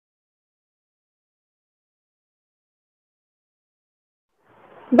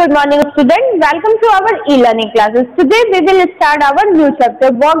Good morning, students. Welcome to our e-learning classes. Today we will start our new chapter,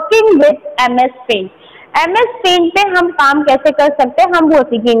 working with MS Paint. MS Paint पे हम काम कैसे कर सकते हैं, हम वो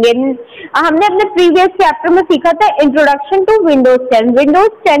सीखेंगे। हमने अपने प्रीवियस चैप्टर में सीखा था इंट्रोडक्शन टू विंडोज 10। विंडोज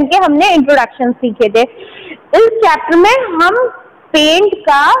 10 के हमने इंट्रोडक्शन सीखे थे। इस चैप्टर में हम पेंट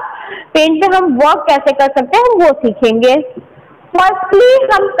पे हम वर्क कैसे कर सकते हैं, हम वो सीखेंगे। फर्स्टली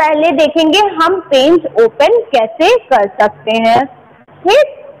हम पहले देखेंगे हम पेंट ओपन कैसे कर सकते हैं।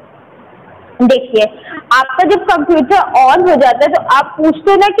 ठीक, देखिए आपका जब कंप्यूटर ऑन हो जाता है तो आप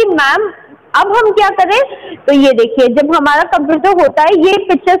पूछते हो ना कि मैम अब हम क्या करें। तो ये देखिए जब हमारा कंप्यूटर होता है ये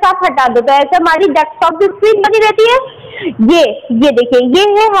पिक्चर्स आप हटा दो तो ऐसे हमारी डेस्कटॉप की स्क्रीन बनी रहती है। ये देखिए ये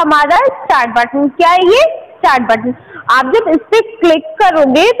है हमारा स्टार्ट बटन। क्या है ये? Start button. आप जब इस पे क्लिक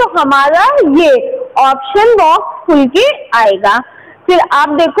करोगे तो हमारा ये ऑप्शन बॉक्स खुल के आएगा। फिर आप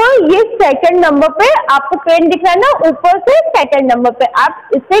देखो ये सेकंड नंबर पे आपको पेंट दिख रहा है ना, ऊपर से सेकंड नंबर पे आप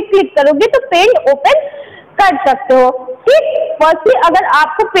इसे क्लिक करोगे तो पेंट ओपन कर सकते हो। ठीक, फर्स्टली अगर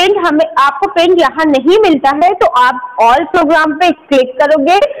आपको पेंट यहाँ नहीं मिलता है तो आप ऑल प्रोग्राम पे क्लिक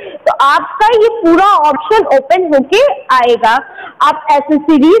करोगे तो आपका ये पूरा ऑप्शन ओपन होके आएगा। आप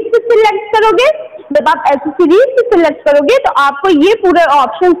एसेसरीज पे सिलेक्ट करोगे। जब आप एसेसरीज पे सिलेक्ट करोगे तो आपको ये पूरे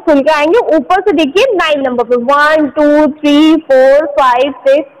ऑप्शन खुल के आएंगे। ऊपर से देखिए 9 नंबर पे 1 2 3 4 5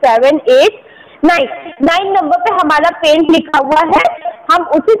 6 7 8 9 नंबर पे हमारा पेंट लिखा हुआ है। हम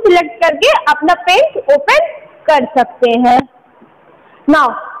उसे सिलेक्ट करके अपना पेंट ओपन कर सकते हैं। नाउ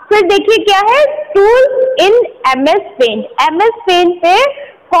फिर देखिए क्या है tools in MS paint. MS paint पे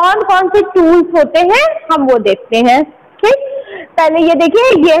कौन कौन से टूल्स होते हैं हम वो देखते हैं। ठीक, पहले ये देखिए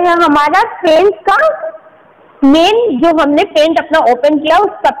ये है हमारा पेंट का मेन, जो हमने पेंट अपना ओपन किया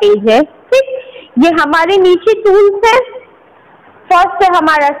उसका पेज है। ठीक, ये हमारे नीचे टूल्स है। फर्स्ट है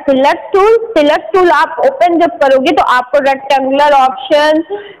हमारा सिलेक्ट टूल आप ओपन जब करोगे तो आपको rectangular option,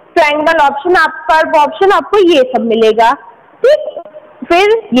 triangle option, curve option आपको ये सब मिलेगा। ठीक, फिर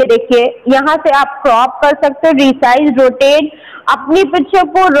ये देखिए यहाँ से आप क्रॉप कर सकते हो, रिसाइज, रोटेट, अपनी पिक्चर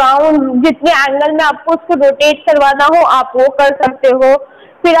को राउंड जितने एंगल में आपको उसको रोटेट करवाना हो आप वो कर सकते हो।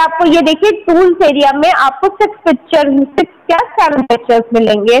 फिर आपको ये देखिए टूल्स एरिया में आपको 7 पिक्चर्स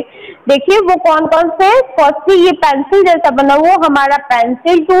मिलेंगे। देखिए वो कौन कौन से। फर्स्टली ये पेंसिल जैसा बना वो हमारा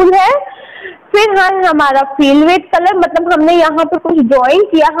पेंसिल टूल है। फिर हमारा फिल विद कलर, मतलब हमने यहाँ पे कुछ ड्राइंग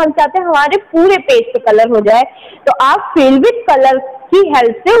किया, हम चाहते हैं हमारे पूरे पेज पे कलर हो जाए तो आप फिल विद कलर की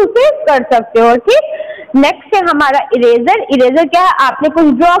हेल्प से उसे कर सकते हो। ठीक, नेक्स्ट है हमारा इरेजर क्या है, आपने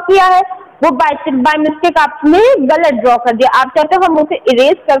कुछ ड्रॉ किया है वो बाय मिस्टेक आपने गलत ड्रॉ कर दिया, आप चाहते हो हम उसे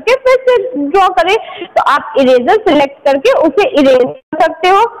इरेज करके फिर से ड्रॉ करें तो आप इरेजर सिलेक्ट करके उसे इरेज कर सकते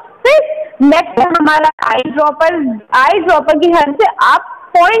हो। फिर नेक्स्ट है हमारा आई ड्रॉपर की हेल्प से आप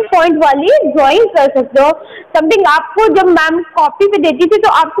पॉइंट वाली ड्राइंग कर सकते हो। समथिंग आपको जब मैम कॉपी पे देती थी तो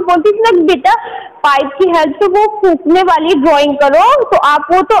आपको बोलती थी ना बेटा पाइप की हेल्प से वो फूकने वाली ड्राइंग करो, तो आप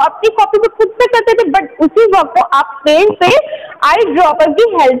वो तो अपनी कॉपी पे खुद से करते थे, बट उसी वर्क को आप पेन पे आई ड्रॉपर की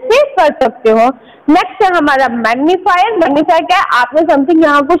हेल्प से कर सकते हो। नेक्स्ट है हमारा मैग्नीफायर क्या है, आपने समथिंग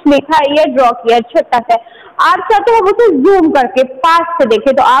यहाँ कुछ लिखा है या ड्रॉ किया छोटा सा, आप चाहते हो उसे जूम करके पास से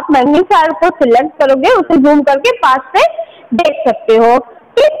देखे तो आप मैग्नीफायर को सिलेक्ट करोगे, उसे जूम करके पास से देख सकते हो।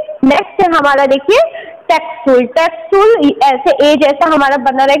 नेक्स्ट है हमारा देखिए टेक्स्ट टूल ऐसे ए जैसा हमारा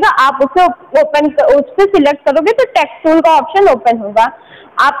बना रहेगा, आप उसे उस पे सिलेक्ट करोगे तो टेक्स्ट टूल का ऑप्शन ओपन होगा,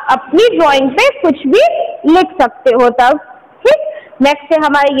 आप अपनी ड्राइंग पे कुछ भी लिख सकते हो तब। ठीक, नेक्स्ट है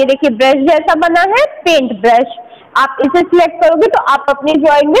हमारा ये देखिए ब्रश जैसा बना है, पेंट ब्रश, आप इसे सिलेक्ट करोगे तो आप अपनी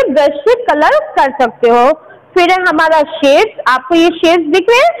ड्राइंग में ब्रश से कलर कर सकते हो। फिर है हमारा शेड्स, आपको ये शेड्स दिख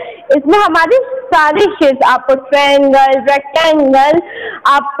रहे हैं, इसमें हमारे सारे शेड्स, आपको ट्रायंगल, रेक्टेंगल,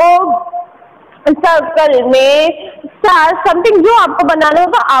 आपको सर्कल में समथिंग जो आपको बनाना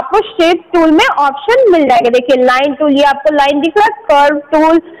होगा आपको शेप टूल में ऑप्शन मिल जाएगा। देखिए लाइन टूल, ये आपको लाइन दिख रहा है, कर्व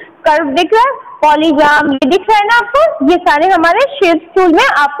टूल, कर्व दिख रहा है, पॉलीग्राम ये दिख रहा है ना आपको, ये सारे हमारे शेप्स टूल में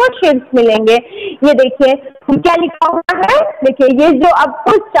आपको शेप्स मिलेंगे। ये देखिए क्या लिखा हुआ है, देखिए ये जो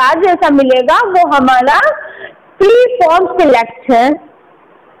आपको चार्ट जैसा मिलेगा वो हमारा फ्री फॉर्म सिलेक्ट है।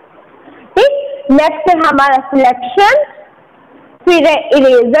 ठीक, नेक्स्ट है हमारा सिलेक्शन, फिर है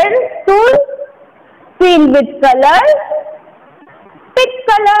eraser tool, fill with colour, pink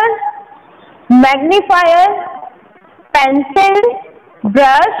colour, magnifier, pencil,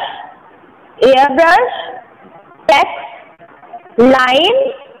 brush, air brush, text, line,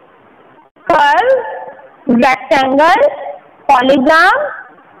 curve, rectangle, पॉलीग्राम,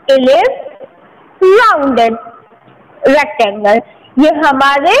 ellipse, rounded rectangle, ये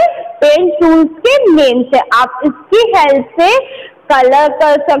हमारे पेंट टूल्स के नेम से आप इसकी हेल्प से कलर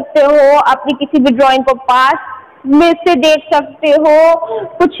कर सकते हो, अपनी किसी भी ड्राइंग को पास में से देख सकते हो,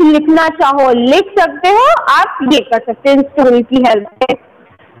 कुछ लिखना चाहो लिख सकते हो, आप ये कर सकते हैं इस टूल की हेल्प से।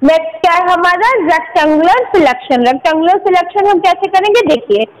 नेक्स्ट क्या है हमारा रेक्टेंगुलर सिलेक्शन। रेक्टेंगुलर सिलेक्शन हम कैसे करेंगे,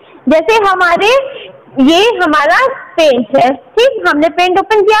 देखिए जैसे हमारे ये हमारा पेंट है, ठीक, हमने पेंट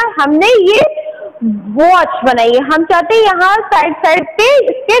ओपन किया, हमने ये वॉच बनाई है, हम चाहते हैं यहाँ साइड साइड पे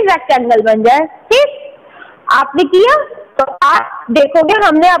इसके रेक्टेंगल बन जाए, ठीक, आपने किया तो आप देखोगे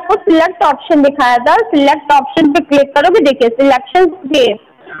हमने आपको सिलेक्ट ऑप्शन दिखाया था, सिलेक्ट ऑप्शन पे क्लिक करोगे, देखिए सिलेक्शन शेप,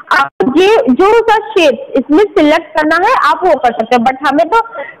 आप ये जो सा शेप इसमें सिलेक्ट करना है आप वो कर सकते हैं, बट हमें तो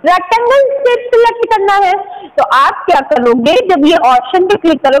रेक्टेंगल शेप सिलेक्ट करना है। तो आप क्या करोगे, जब ये ऑप्शन पे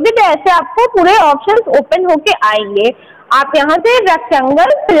क्लिक करोगे तो ऐसे आपको पूरे ऑप्शंस ओपन होके आएंगे। आप यहाँ से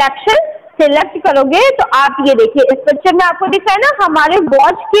रेक्टेंगल सिलेक्शन सिलेक्ट करोगे तो आप ये देखिए इस पिक्चर में आपको दिखा है ना, हमारे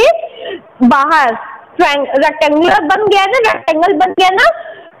वॉच के बाहर रेक्टेंगुलर बन गया ना, रेक्टेंगल बन गया ना।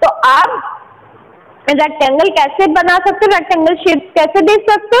 तो आप रेक्टेंगल कैसे बना सकते हो, रेक्टेंगल शेप कैसे दे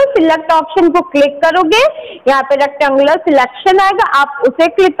सकते हो, सिलेक्ट ऑप्शन को क्लिक करोगे, यहाँ पे रेक्टेंगुलर सिलेक्शन आएगा, आप उसे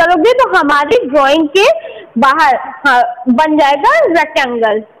क्लिक करोगे तो हमारी ड्राइंग के बाहर बन जाएगा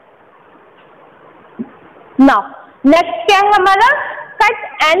रेक्टेंगल। नाउ नेक्स्ट क्या है हमारा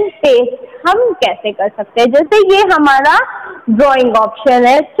कट एंड पेस्ट। हम कैसे कर सकते हैं, जैसे ये हमारा ड्राइंग ऑप्शन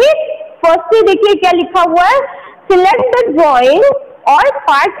है, ठीक, फर्स्टली देखिए क्या लिखा हुआ है, सिलेक्ट द ड्राइंग और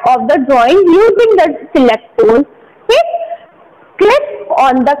part of the drawing using the select tool, ठीक, click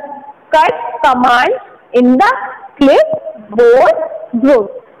on the cut command in the clipboard group.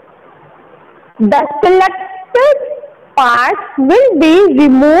 The selected parts will be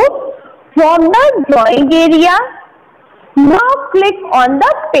removed from the drawing area. Now click on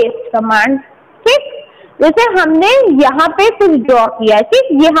the paste command, ठीक, जैसे हमने यहाँ पे कुछ draw किया है, ठीक,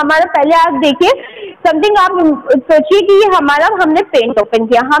 ये हमारा पहले आप देखिए समथिंग, आप सोचिए कि ये हमारा हमने पेंट ओपन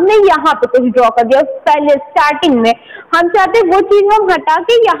किया, हमने यहाँ पे कुछ ड्रॉ कर दिया पहले स्टार्टिंग में, हम चाहते हैं वो चीज हम हटा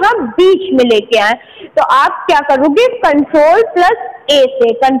के यहाँ बीच में लेके आए। तो आप क्या करोगे, कंट्रोल प्लस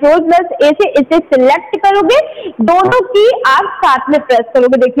ए से इसे सिलेक्ट करोगे, दोनों की आप साथ में प्रेस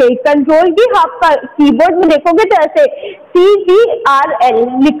करोगे, देखिए कंट्रोल की आपका कीबोर्ड में देखोगे तो ऐसे CTRL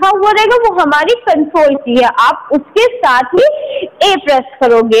लिखा हुआ रहेगा, वो हमारी कंट्रोल की है, आप उसके साथ ही ए प्रेस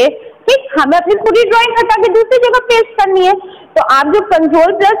करोगे, ठीक, हमें अपनी पूरी ड्राइंग हटा के दूसरी जगह पेस्ट करनी है। तो आप जो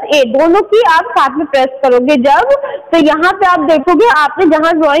कंट्रोल प्लस ए दोनों की आप साथ में प्रेस करोगे जब, तो यहाँ पे आप देखोगे आपने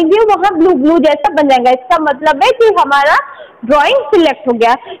जहाँ ड्राइंग की वहाँ ब्लू ब्लू जैसा बन जाएगा, इसका मतलब है कि हमारा ड्राइंग सिलेक्ट हो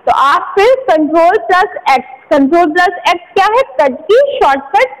गया। तो आप फिर कंट्रोल प्लस एक्स क्या है, कट की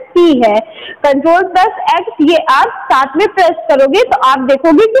शॉर्टकट की है, कंट्रोल प्लस एक्स ये आप साथ में प्रेस करोगे तो आप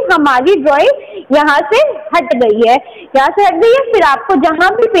देखोगे कि हमारी ड्राइंग यहाँ से हट गई है, यहाँ से हट गई है। फिर आपको जहाँ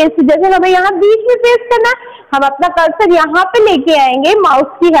भी पेस्ट, जैसे हमें यहाँ बीच में पेस्ट करना, हम अपना कर्सर यहाँ पे लेके आएंगे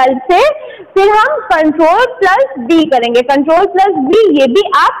माउस की हेल्प से, फिर हम कंट्रोल प्लस बी करेंगे, कंट्रोल प्लस बी ये भी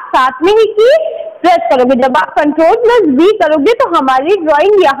आप साथ में ही की प्रेस करोगे। जब आप कंट्रोल प्लस बी करोगे तो हमारी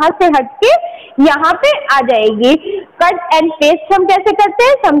ड्राइंग यहाँ से हटके यहाँ पे आ जाएगी। कट एंड पेस्ट हम कैसे करते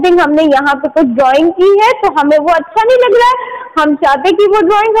हैं, समथिंग हमने यहाँ पे कुछ ड्राइंग की है तो हमें वो अच्छा नहीं लग रहा है, हम चाहते कि वो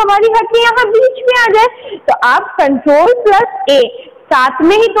ड्राइंग हमारी हटके यहाँ बीच में आ जाए, तो आप कंट्रोल प्लस ए साथ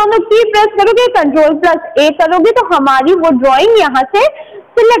में ही दोनों की प्रेस करोगे, कंट्रोल प्लस ए करोगे तो हमारी वो ड्राइंग यहाँ से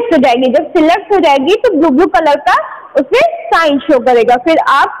सिलेक्ट हो जाएगी। जब सिलेक्ट हो जाएगी तो ब्लू ब्लू कलर का उसमें साइन शो करेगा, फिर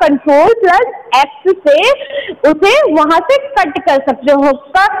आप कंट्रोल प्लस एक्स से उसे वहां से कट कर सकते हो।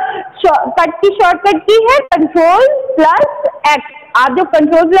 कट की शॉर्टकट की है कंट्रोल प्लस एक्स, आप जब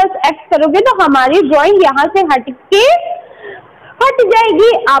कंट्रोल प्लस एक्स करोगे तो हमारी ड्राइंग यहाँ से हट जाएगी।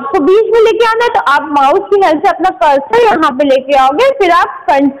 आपको बीच में लेके आना है तो आप माउस की हेल्प से अपना कर्सर यहाँ पे लेके आओगे, फिर आप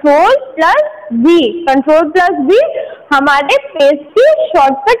कंट्रोल प्लस बी हमारे पेज की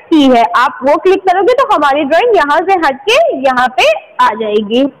शॉर्टकट की है, आप वो क्लिक करोगे तो हमारी ड्राइंग यहाँ से हटके यहाँ पे आ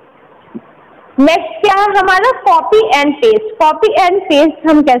जाएगी। नेक्स्ट क्या है हमारा copy and paste. Copy and paste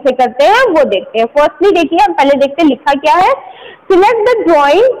हम कैसे करते हैं वो देखते हैं। फर्स्टली देखिए हम पहले देखते हैं लिखा क्या है, select the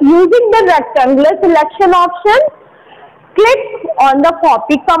drawing using the rectangular selection option, click on the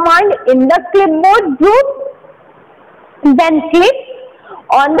copy command in the clipboard group, then click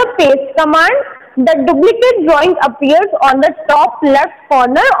on the paste command. The duplicate drawing appears on the top left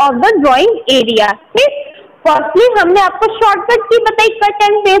corner of the drawing area. ठीक, firstly हमने आपको shortcut की बताई cut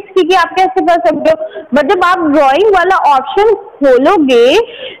and paste की कि आप कैसे कर सकते हो, बट जब आप ड्राइंग वाला ऑप्शन खोलोगे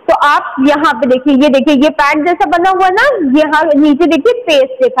तो आप यहाँ पे देखिए, ये देखिए ये पैड जैसा बना हुआ ना, यहाँ नीचे देखिए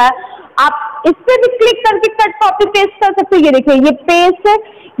पेस्ट लिखा है, आप इस पे भी क्लिक करके कट कॉपी पेस्ट कर सकते हो। ये देखिए ये पेस्ट है,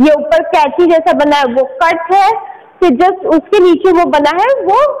 ये ऊपर कैची जैसा बना है वो कट है, से जस्ट उसके नीचे वो बना है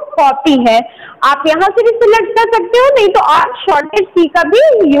वो कॉपी है। आप यहाँ से भी सिलेक्ट कर सकते हो, नहीं तो आप शॉर्टकट की का भी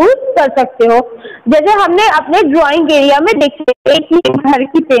यूज कर सकते हो। जैसे हमने अपने ड्राइंग एरिया में देखिए एक ही घर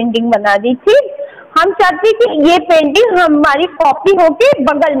की पेंटिंग बना दी थी, हम चाहते हैं कि ये पेंटिंग हमारी कॉपी होके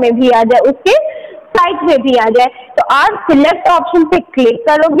बगल में भी आ जाए, उसके साइड में भी आ जाए। तो आप सिलेक्ट ऑप्शन पे क्लिक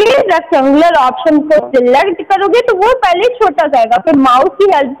करोगे, रेक्टेंगुलर ऑप्शन को सिलेक्ट करोगे तो वो पहले छोटा जाएगा, फिर माउस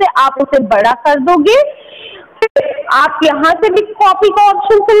की हेल्प से आप उसे बड़ा कर दोगे। आप यहाँ से भी कॉपी का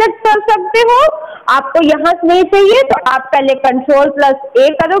ऑप्शन सिलेक्ट कर सकते हो। आपको यहाँ से नहीं चाहिए तो आप पहले Ctrl+A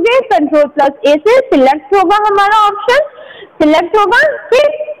करोगे, Ctrl+A से सिलेक्ट होगा हमारा ऑप्शन, सिलेक्ट होगा, फिर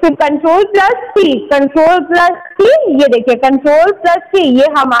Ctrl+C, Ctrl+C, ये देखिए Ctrl+C,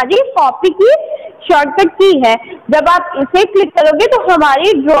 ये हमारी कॉपी की शॉर्टकट की है। जब आप इसे क्लिक करोगे तो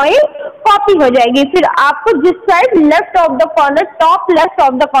हमारी ड्राइंग कॉपी हो जाएगी। फिर आपको जिस side left of the corner, top left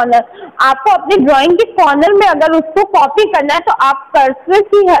of the corner, आपको अपनी ड्राइंग के कॉर्नर में अगर उसको कॉपी करना है तो आप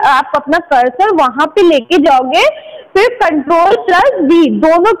अपना कर्सर वहां पे लेके जाओगे, फिर Ctrl+V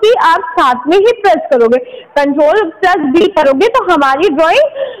दोनों की आप साथ में ही प्रेस करोगे। Ctrl+V करोगे तो हमारी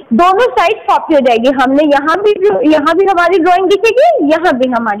ड्राइंग दोनों साइड कॉपी हो जाएगी। हमने यहाँ भी हमारी ड्राइंग दिखेगी, यहाँ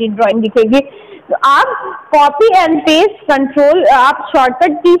भी हमारी ड्राइंग दिखेगी। तो आप कॉपी एंड पेस्ट कंट्रोल आप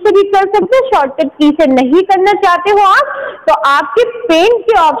शॉर्टकट की से भी कर सकते हो, शॉर्टकट की से नहीं करना चाहते हो आप तो आपके पेंट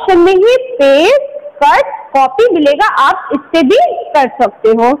के ऑप्शन में ही पेस्ट, कट, कॉपी मिलेगा, आप इससे भी कर सकते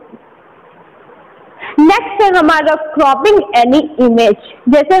हो। नेक्स्ट है हमारा क्रॉपिंग एनी इमेज।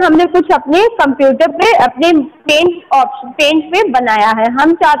 जैसे हमने कुछ अपने कंप्यूटर पे अपने पेंट पे बनाया है,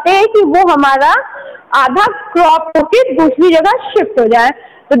 हम चाहते हैं कि वो हमारा आधा क्रॉप होके दूसरी जगह शिफ्ट हो जाए।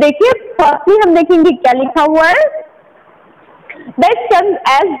 तो देखिए फर्स्टली हम देखेंगे क्या लिखा हुआ है, that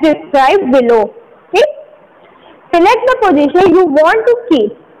steps as describe below. ठीक, select the position you want to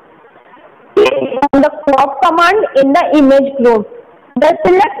keep, the crop command in the image group, the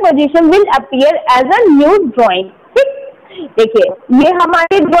select position will appear as a new drawing. ठीक, देखिए ये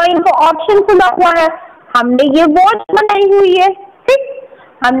हमारी ड्राइंग का ऑप्शन खुला हुआ है, हमने ये वॉच बनाई हुई है। ठीक,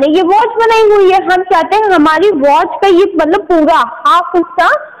 हमने ये वॉच बनाई हुई है, हम चाहते हैं हमारी वॉच का ये मतलब पूरा हाफ हिस्सा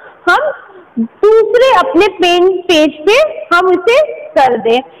हम दूसरे अपने पेज पे हम इसे कर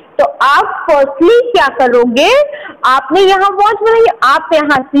दें। तो आप फर्स्टली क्या करोगे, आपने यहाँ वॉच बनाई, आप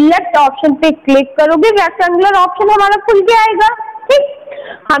यहाँ सिलेक्ट ऑप्शन पे क्लिक करोगे, रेक्टेंगुलर ऑप्शन हमारा खुल के आएगा। ठीक,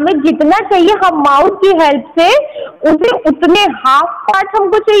 हमें जितना चाहिए हम माउस की हेल्प से उसे उतने हाफ पार्ट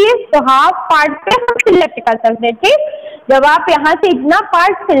हमको चाहिए तो हाफ पार्ट पे हम सिलेक्ट कर सकते हैं। ठीक, जब आप यहाँ से इतना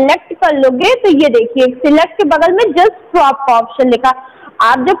पार्ट सिलेक्ट कर लोगे तो ये देखिए सिलेक्ट के बगल में जस्ट क्रॉप का ऑप्शन लिखा,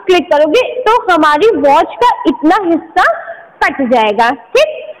 आप जब क्लिक करोगे तो हमारी वॉच का इतना हिस्सा कट जाएगा।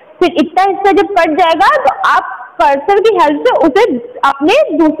 ठीक, फिर इतना हिस्सा जब कट जाएगा तो आप कर्सर की हेल्प से उसे अपने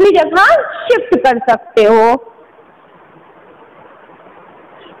दूसरी जगह शिफ्ट कर सकते हो।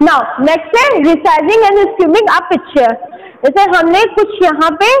 नाउ नेक्स्ट है resizing and skimming a picture. जैसे हमने कुछ यहाँ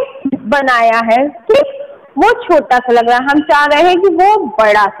पे बनाया है, ठीक, वो छोटा सा लग रहा है, हम चाह रहे हैं कि वो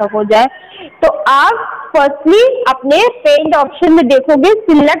बड़ा सा हो जाए। तो आप फर्स्टली अपने पेंट ऑप्शन में देखोगे,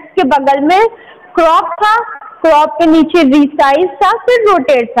 सिलेक्ट के बगल में क्रॉप था, क्रॉप के नीचे रिसाइज था, फिर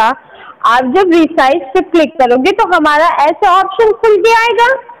रोटेट था। आप जब रिसाइज पे क्लिक करोगे तो हमारा ऐसा ऑप्शन खुल के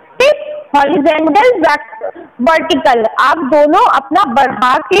आएगा। ठीक, हॉरिजॉन्टल, वर्टिकल, आप दोनों अपना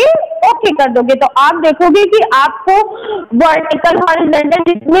बढ़ा के ओके कर दोगे तो आप देखोगे कि आपको वर्टिकल, हॉरिजॉन्टल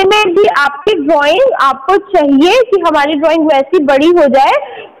जितने में भी आपकी ड्राइंग आपको चाहिए कि हमारी ड्राइंग वैसी बड़ी हो जाए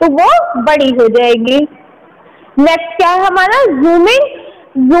तो वो बड़ी हो जाएगी। नेक्स्ट क्या है हमारा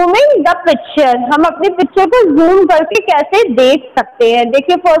जूमिंग द पिक्चर। हम अपनी पिक्चर को जूम करके कैसे देख सकते हैं।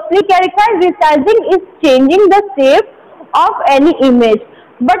 देखिए फर्स्टली क्या लिखा है, resizing is changing the shape of any image,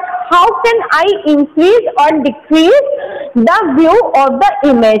 but how can I increase or decrease the view of the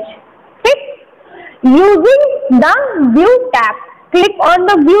image? ठीक, using the view tab, click on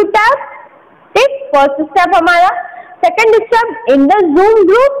the view tab. ठीक, first step हमारा। Second step, in the zoom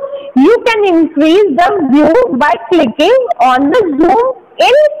group you can increase the view by clicking on the zoom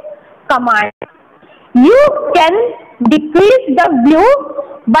in command. You can decrease the view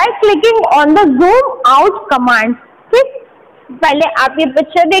by clicking on the zoom out command. ठीक, पहले आप ये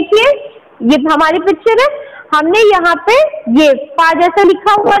picture देखिए, ये हमारी picture है, हमने यहाँ पे ये पा जैसा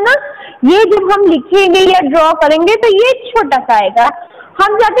लिखा हुआ ना, ये जब हम लिखेंगे या ड्रॉ करेंगे तो ये छोटा सा आएगा।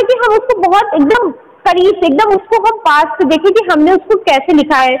 हम चाहते कि हम उसको बहुत एकदम करीब से एकदम उसको हम पास से देखें कि हमने उसको कैसे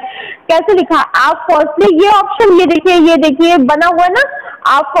लिखा है, कैसे लिखा। आप फर्स्टली ये ऑप्शन ये देखिए बना हुआ ना,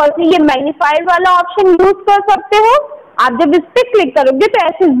 आप फर्स्टली ये मैग्नीफायर वाला ऑप्शन यूज कर सकते हो। आप जब इस पे क्लिक करोगे तो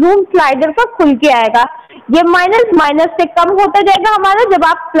ऐसे जूम स्लाइडर का खुल के आएगा। ये माइनस माइनस से कम होता जाएगा हमारा। जब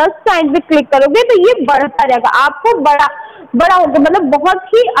आप प्लस साइन पे क्लिक करोगे तो ये बढ़ता जाएगा, आपको बड़ा बड़ा होगा, मतलब बहुत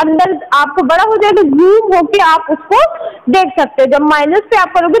ही अंदर आपको बड़ा हो जाएगा, जूम होके आप उसको देख सकते हो। जब माइनस पे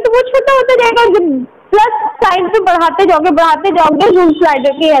आप करोगे तो वो छोटा होता जाएगा, जब प्लस साइन पे बढ़ाते जाओगे जूम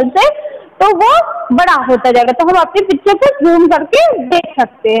स्लाइडर की हेल्प से तो वो बड़ा होता जाएगा। तो हम अपनी पिक्चर को जूम करके देख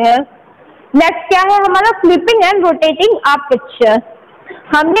सकते हैं। नेक्स्ट क्या है हमारा, flipping and rotating a picture.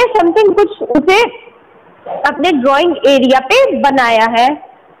 हमने समथिंग कुछ उसे अपने ड्राइंग एरिया पे बनाया है,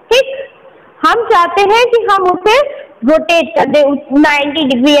 ठीक। हम चाहते हैं कि हम उसे रोटेट कर दें 90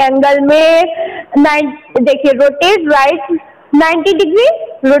 डिग्री एंगल में। देखिए, rotate right 90 degree,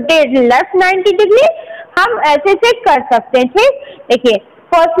 rotate left 90 degree, हम ऐसे से कर सकते हैं, ठीक। देखिए,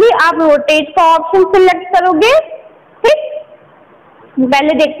 फर्स्टली आप रोटेट का ऑप्शन सिलेक्ट करोगे, ठीक।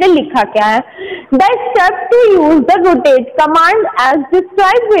 पहले देखते हैं लिखा क्या है। The step to use the rotate command as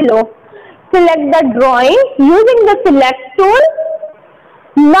describe below. Select the drawing using the select tool.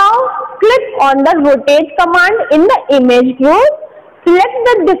 Now click on the rotate command in the image view. Select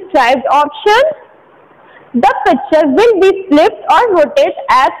the described option. The picture will be flipped or rotate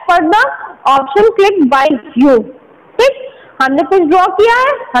as per the option clicked by you. ठीक, हमने कुछ draw किया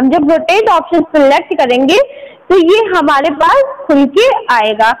है, हम जब rotate option select करेंगे तो ये हमारे पास खुल के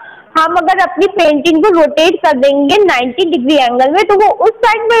आएगा। हम अगर अपनी पेंटिंग को रोटेट कर देंगे 90 डिग्री एंगल में तो वो उस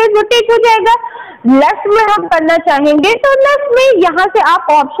साइड में रोटेट हो जाएगा। लेफ्ट में हम करना चाहेंगे तो लेफ्ट में यहाँ से आप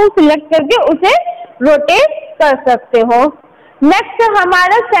ऑप्शन सिलेक्ट करके उसे रोटेट कर सकते हो। नेक्स्ट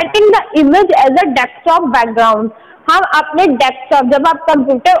हमारा setting the image as a desktop background. हम अपने डेस्कटॉप, जब आप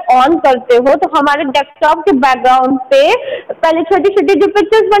कंप्यूटर ऑन करते हो तो हमारे डेस्कटॉप के बैकग्राउंड पे पहले छोटी छोटी जो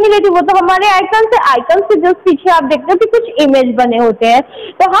पिक्चर्स बनी रहती है वो तो हमारे आइकन से जस्ट पीछे आप देखते हो कि कुछ इमेज बने होते हैं,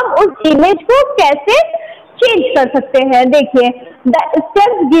 तो हम उस इमेज को कैसे चेंज कर सकते हैं। देखिए, the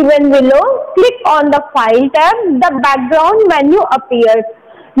steps given below, click on the file tab, the background menu appears.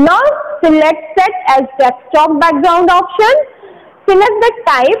 Now select set as desktop background option. Select the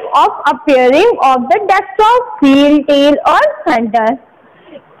type of appearing of the desktop, fill, tail or center.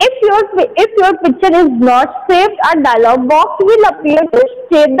 If your picture is not saved, a dialog box will appear to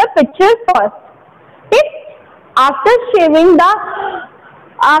save the picture first. ठीक? After saving the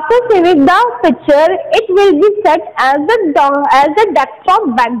picture, it will be set as the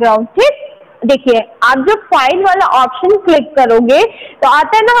desktop background. ठीक? देखिए, आप जब file वाला option click करोगे तो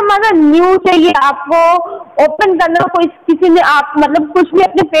आता है ना हमारा न्यू चाहिए आपको ओपन करना, कोई किसी ने आप मतलब कुछ भी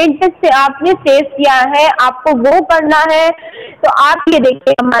अपने पेज पे आपने सेव किया है, आपको वो करना है तो आप ये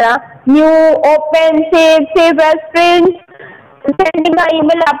देखिए हमारा new, open, save as print, sending का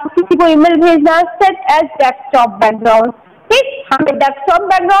ईमेल, आपको किसी को ईमेल भेजना, सेट एज डेस्कटॉप बैकग्राउंड। ठीक, हमें डेस्कटॉप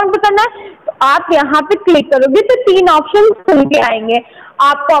बैकग्राउंड पे करना है तो आप यहाँ पे क्लिक करोगे तो 3 ऑप्शन खुल के आएंगे।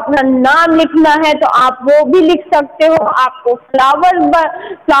 आपको अपना नाम लिखना है तो आप वो भी लिख सकते हो, आपको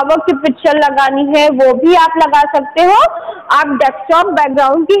फ्लावर की पिक्चर लगानी है वो भी आप लगा सकते हो। आप डेस्कटॉप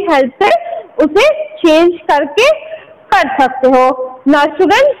बैकग्राउंड की हेल्प से उसे चेंज करके कर सकते हो। ना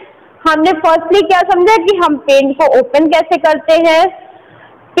स्टूडेंट, हमने फर्स्टली क्या समझा कि हम पेन को ओपन कैसे करते हैं,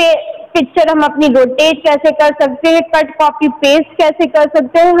 पिक्चर हम अपनी रोटेट कैसे कर सकते हैं, कट कॉपी पेस्ट कैसे कर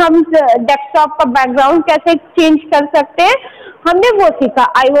सकते हैं, हम डेस्कटॉप का बैकग्राउंड कैसे चेंज कर सकते हैं, हमने वो सीखा।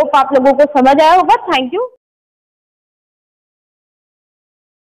 आई होप आप लोगों को समझ आया होगा। Thank you.